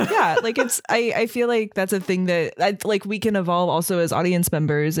 Yeah, like it's. I feel like that's a thing that like we can evolve also as audience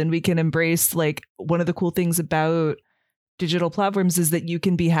members, and we can embrace. Like one of the cool things about digital platforms is that you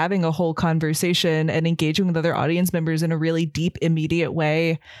can be having a whole conversation and engaging with other audience members in a really deep, immediate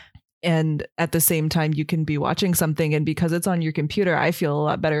way. And at the same time, you can be watching something, and because it's on your computer, I feel a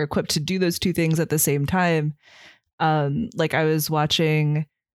lot better equipped to do those two things at the same time. Like I was watching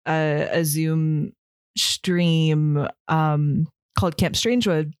a Zoom stream called Camp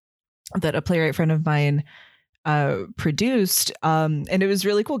Strangewood that a playwright friend of mine produced, and it was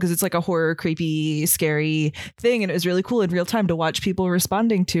really cool because it's like a horror, creepy, scary thing, and it was really cool in real time to watch people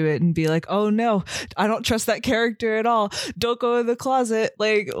responding to it and be like, oh no, I don't trust that character at all, don't go in the closet,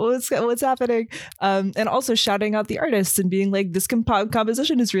 like what's happening, and also shouting out the artists and being like, this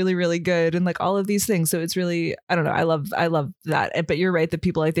composition is really, really good, and like all of these things. So it's really, I don't know, I love that. But you're right that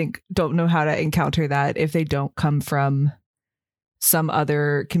people, I think, don't know how to encounter that if they don't come from some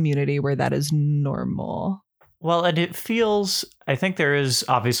other community where that is normal. Well, and it feels, I think there is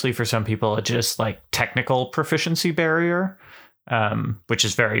obviously for some people a just like technical proficiency barrier, which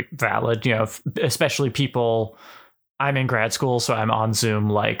is very valid, you know, especially people, I'm in grad school, so I'm on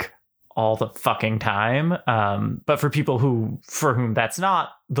Zoom like all the fucking time. But for people for whom that's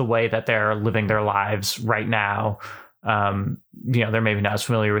not the way that they're living their lives right now, you know, they're maybe not as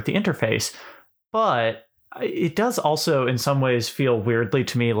familiar with the interface. But it does also in some ways feel weirdly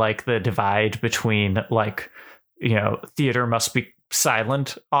to me like the divide between like, you know, theater must be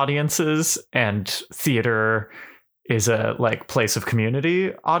silent audiences and theater is a like place of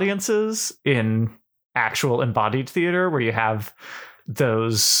community audiences in actual embodied theater, where you have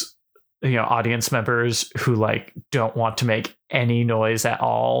those, you know, audience members who like don't want to make any noise at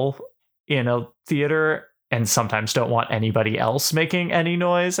all in a theater and sometimes don't want anybody else making any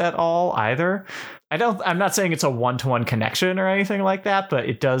noise at all either. I'm not saying it's a one-to-one connection or anything like that, but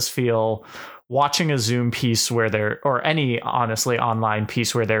it does feel, watching a Zoom piece or any honestly online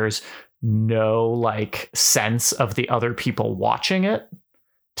piece where there's no like sense of the other people watching it,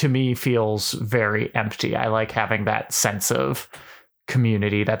 to me feels very empty. I like having that sense of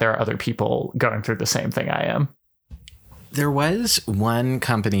community, that there are other people going through the same thing I am. There was one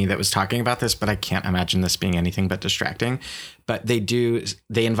company that was talking about this, but I can't imagine this being anything but distracting. But they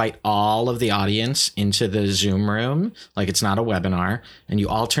invite all of the audience into the Zoom room, like it's not a webinar, and you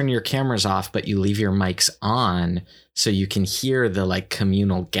all turn your cameras off, but you leave your mics on so you can hear the like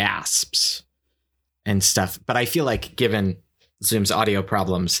communal gasps and stuff. But I feel like given Zoom's audio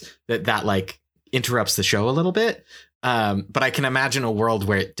problems, that like interrupts the show a little bit. But I can imagine a world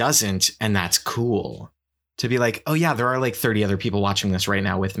where it doesn't, and that's cool to be like, oh yeah, there are like 30 other people watching this right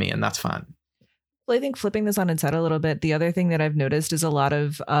now with me, and that's fun. Well, I think flipping this on its head a little bit, the other thing that I've noticed is a lot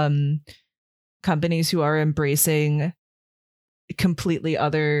of companies who are embracing completely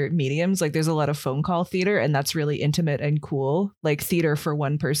other mediums. Like there's a lot of phone call theater, and that's really intimate and cool, like theater for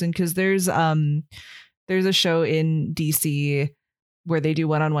one person. Because there's a show in DC where they do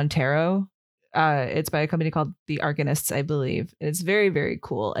one-on-one tarot. It's by a company called The Arcanists, I believe. And it's very, very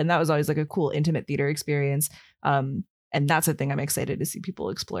cool. And that was always like a cool, intimate theater experience. And that's a thing I'm excited to see people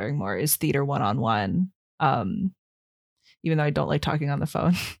exploring more, is theater one-on-one. Even though I don't like talking on the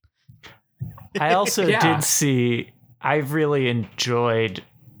phone. I also did see, I really enjoyed,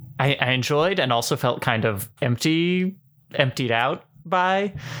 I enjoyed and also felt kind of emptied out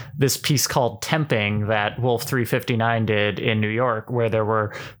by this piece called Temping that Wolf 359 did in New York, where there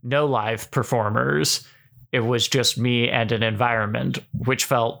were no live performers. It was just me and an environment, which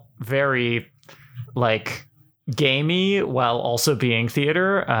felt very like gamey while also being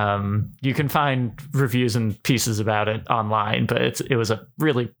theater. You can find reviews and pieces about it online, but it was a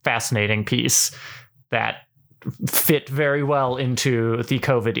really fascinating piece that fit very well into the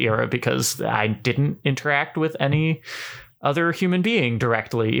COVID era, because I didn't interact with any other human being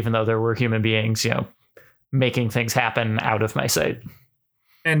directly, even though there were human beings, making things happen out of my sight.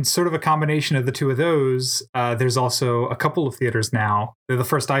 And sort of a combination of the two of those, there's also a couple of theaters now. The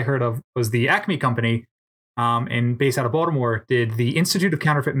first I heard of was the Acme Company, and based out of Baltimore, did the Institute of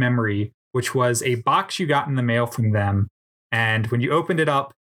Counterfeit Memory, which was a box you got in the mail from them. And when you opened it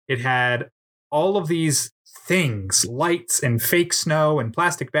up, it had all of these things, lights and fake snow and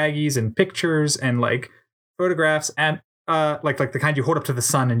plastic baggies and pictures and like photographs and like the kind you hold up to the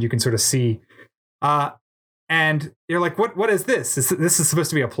sun and you can sort of see. And you're like, what is this? This is supposed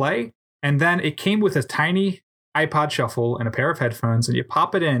to be a play? And then it came with a tiny iPod Shuffle and a pair of headphones, and you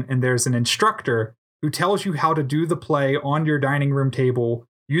pop it in, and there's an instructor who tells you how to do the play on your dining room table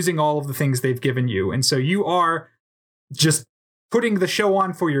using all of the things they've given you. And so you are just putting the show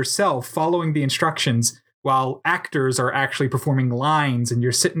on for yourself, following the instructions, while actors are actually performing lines, and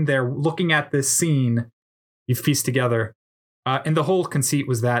you're sitting there looking at this scene you've pieced together. And the whole conceit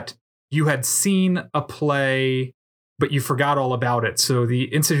was that you had seen a play, but you forgot all about it. So the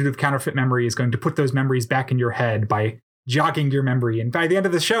Institute of Counterfeit Memory is going to put those memories back in your head by jogging your memory. And by the end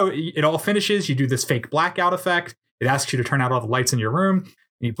of the show, it all finishes. You do this fake blackout effect. It asks you to turn out all the lights in your room, and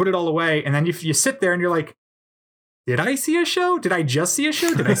you put it all away. And then you sit there and you're like, did I see a show? Did I just see a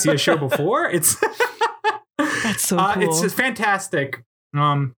show? Did I see a show before? It's that's so cool. It's just fantastic.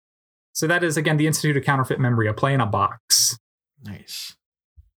 So that is, again, the Institute of Counterfeit Memory, a play in a box. Nice.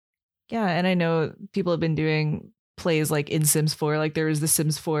 Yeah, and I know people have been doing plays like in Sims 4. Like there was the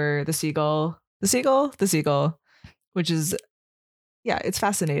Sims 4, the Seagull, which is, yeah, it's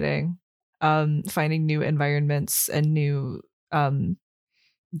fascinating. Finding new environments and new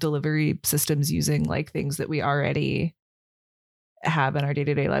delivery systems using like things that we already have in our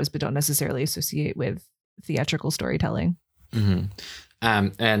day-to-day lives, but don't necessarily associate with theatrical storytelling. Mm-hmm.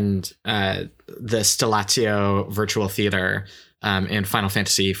 And the Stellatio Virtual Theater in Final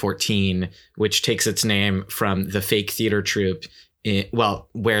Fantasy XIV, which takes its name from the fake theater troupe,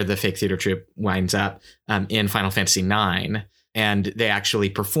 where the fake theater troupe winds up in Final Fantasy IX. And they actually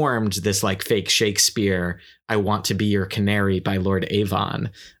performed this like fake Shakespeare, I Want to Be Your Canary by Lord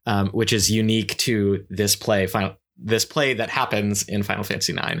Avon, which is unique to this play, that happens in Final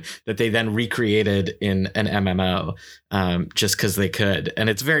Fantasy IX, that they then recreated in an MMO just because they could. And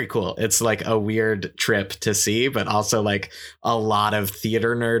it's very cool. It's like a weird trip to see, but also like a lot of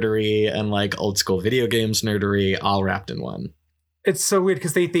theater nerdery and like old school video games nerdery all wrapped in one. It's so weird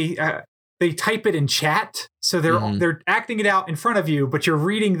because they type it in chat. So they're acting it out in front of you, but you're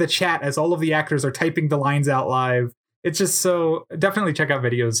reading the chat as all of the actors are typing the lines out live. It's just so, definitely check out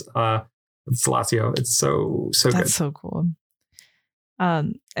videos. Stellatio. It's so good. That's so cool.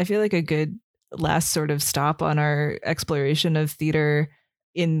 I feel like a good last sort of stop on our exploration of theater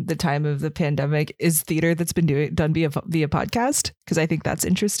in the time of the pandemic is theater that's been done via podcast, because I think that's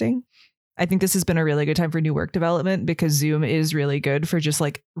interesting. I think this has been a really good time for new work development, because Zoom is really good for just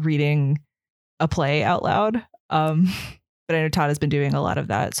like reading a play out loud. But I know Todd has been doing a lot of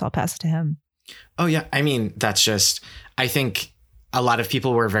that, so I'll pass it to him. Oh yeah, I mean, that's just, I think a lot of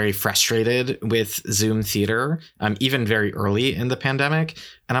people were very frustrated with Zoom theater, even very early in the pandemic.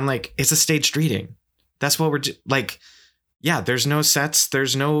 And I'm like, it's a staged reading. That's what we're like. Yeah, there's no sets,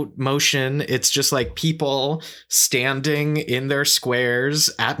 there's no motion. It's just like people standing in their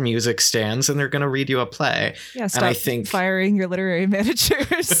squares at music stands, and they're going to read you a play. Yeah, stop and I think firing your literary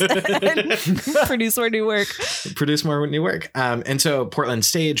managers and produce more new work. Produce more new work. And so Portland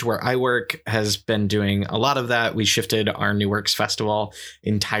Stage, where I work, has been doing a lot of that. We shifted our New Works Festival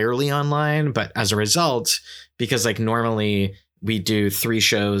entirely online, but as a result, because like normally we do 3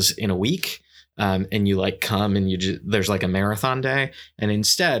 shows in a week. And you like come and there's like a marathon day. And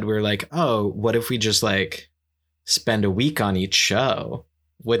instead we're like, oh, what if we just like spend a week on each show?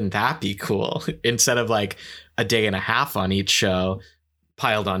 Wouldn't that be cool? Instead of like a day and a half on each show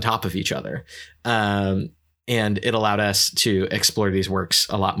piled on top of each other. And it allowed us to explore these works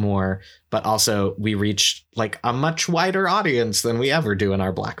a lot more. But also we reached like a much wider audience than we ever do in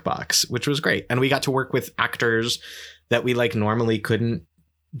our black box, which was great. And we got to work with actors that we like normally couldn't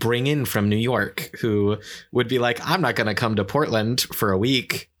bring in from New York, who would be like, I'm not going to come to Portland for a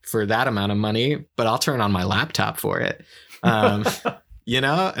week for that amount of money, but I'll turn on my laptop for it. You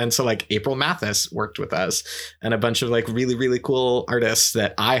know? And so like April Mathis worked with us, and a bunch of like really, really cool artists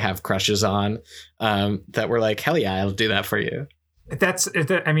that I have crushes on, that were like, hell yeah, I'll do that for you.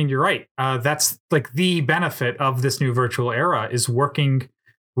 I mean, you're right. That's like the benefit of this new virtual era, is working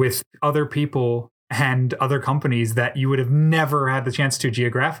with other people and other companies that you would have never had the chance to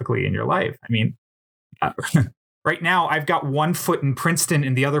geographically in your life. I mean, right now I've got one foot in Princeton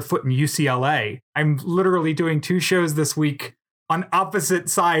and the other foot in UCLA. I'm literally doing 2 shows this week on opposite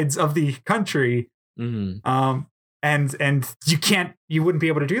sides of the country. Mm-hmm. And you wouldn't be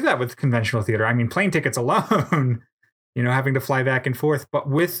able to do that with conventional theater. I mean, plane tickets alone, having to fly back and forth. But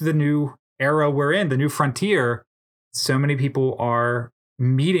with the new era we're in, the new frontier, so many people are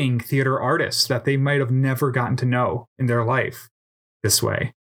meeting theater artists that they might have never gotten to know in their life this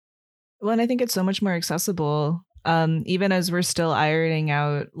way. Well, and I think it's so much more accessible, even as we're still ironing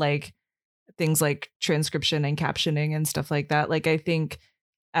out like things like transcription and captioning and stuff like that. Like I think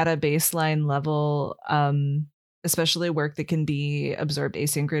at a baseline level, especially work that can be absorbed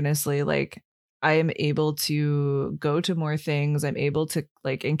asynchronously, like I am able to go to more things. I'm able to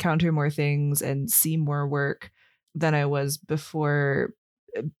like encounter more things and see more work than I was before,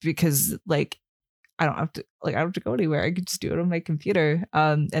 because like I don't have to go anywhere. I can just do it on my computer.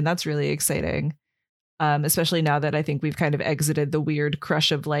 And that's really exciting. Especially now that I think we've kind of exited the weird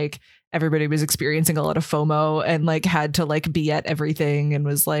crush of like everybody was experiencing a lot of FOMO and like had to like be at everything and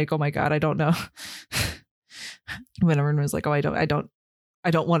was like, oh my God, I don't know. When everyone was like, oh, I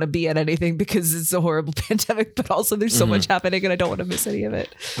don't want to be at anything because it's a horrible pandemic, but also there's so much happening and I don't want to miss any of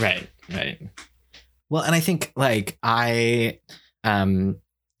it. Right. Well, and I think like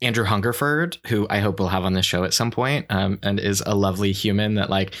Andrew Hungerford, who I hope we'll have on the show at some point, and is a lovely human that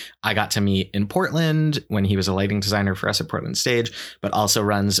like I got to meet in Portland when he was a lighting designer for us at Portland Stage, but also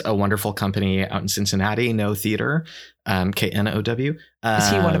runs a wonderful company out in Cincinnati, No Theater, KNOW. Is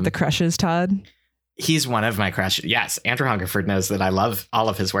he one of the crushes, Todd? He's one of my crushes. Yes, Andrew Hungerford knows that I love all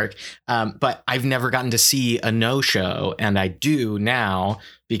of his work, but I've never gotten to see a No show, and I do now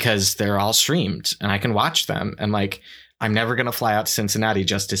because they're all streamed and I can watch them. And like, I'm never going to fly out to Cincinnati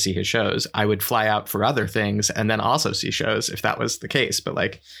just to see his shows. I would fly out for other things and then also see shows if that was the case. But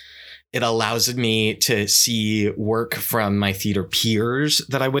like, it allows me to see work from my theater peers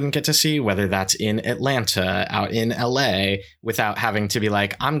that I wouldn't get to see, whether that's in Atlanta, out in LA, without having to be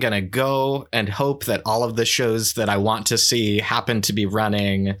like, I'm going to go and hope that all of the shows that I want to see happen to be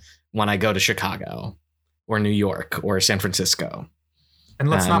running when I go to Chicago or New York or San Francisco. And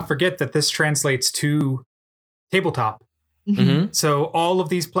let's not forget that this translates to tabletop. Mm-hmm. So all of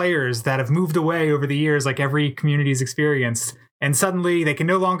these players that have moved away over the years, like every community's experienced, and suddenly they can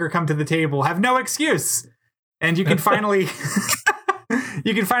no longer come to the table, have no excuse. And you can finally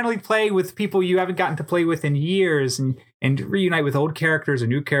play with people you haven't gotten to play with in years, and reunite with old characters and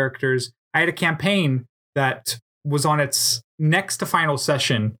new characters. I had a campaign that was on its next to final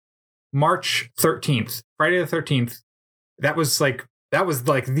session, March 13th, Friday the 13th. That was like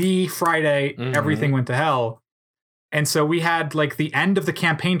the Friday everything went to hell. And so we had like the end of the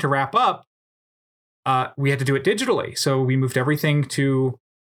campaign to wrap up. We had to do it digitally. So we moved everything to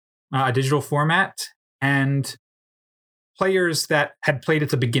a digital format, and players that had played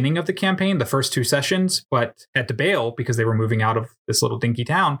at the beginning of the campaign, the first 2 sessions, but had to bail because they were moving out of this little dinky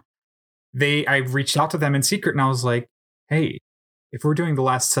town. I reached out to them in secret and I was like, hey, if we're doing the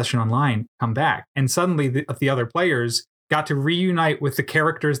last session online, come back. And suddenly the other players got to reunite with the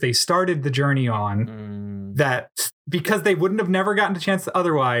characters they started the journey on, that because they wouldn't have never gotten a chance to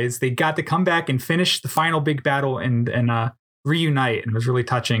otherwise, they got to come back and finish the final big battle and reunite. And it was really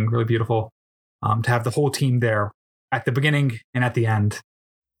touching, really beautiful to have the whole team there at the beginning and at the end.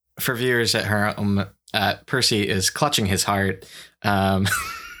 For viewers at home, Percy is clutching his heart,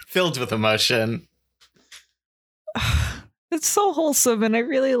 filled with emotion. It's so wholesome, and I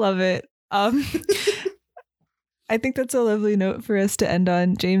really love it. I think that's a lovely note for us to end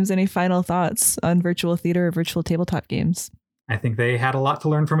on. James, any final thoughts on virtual theater or virtual tabletop games? I think they had a lot to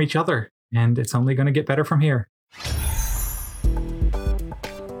learn from each other, and it's only going to get better from here.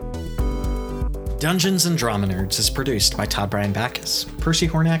 Dungeons and Drama Nerds is produced by Todd Bryan Backus, Percy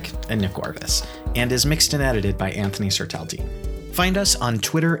Hornack, and Nick Warvis, and is mixed and edited by Anthony Sertalti. Find us on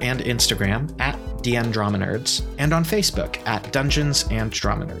Twitter and Instagram at DN Drama Nerds, and on Facebook at Dungeons and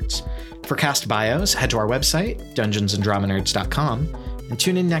Drama Nerds. For cast bios, head to our website, dungeonsanddramanerds.com, and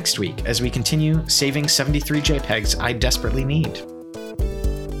tune in next week as we continue saving 73 JPEGs I desperately need.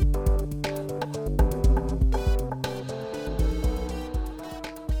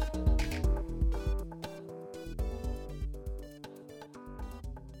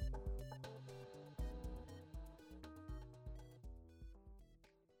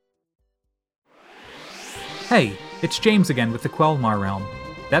 Hey, it's James again with the Quelmar Realm.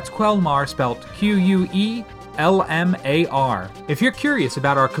 That's Quelmar spelled Quelmar. If you're curious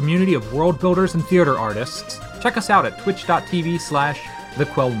about our community of world builders and theater artists, check us out at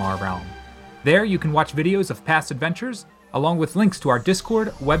twitch.tv/thequelmarrealm. There you can watch videos of past adventures, along with links to our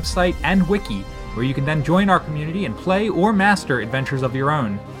Discord, website, and wiki, where you can then join our community and play or master adventures of your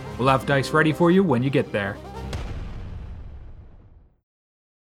own. We'll have dice ready for you when you get there.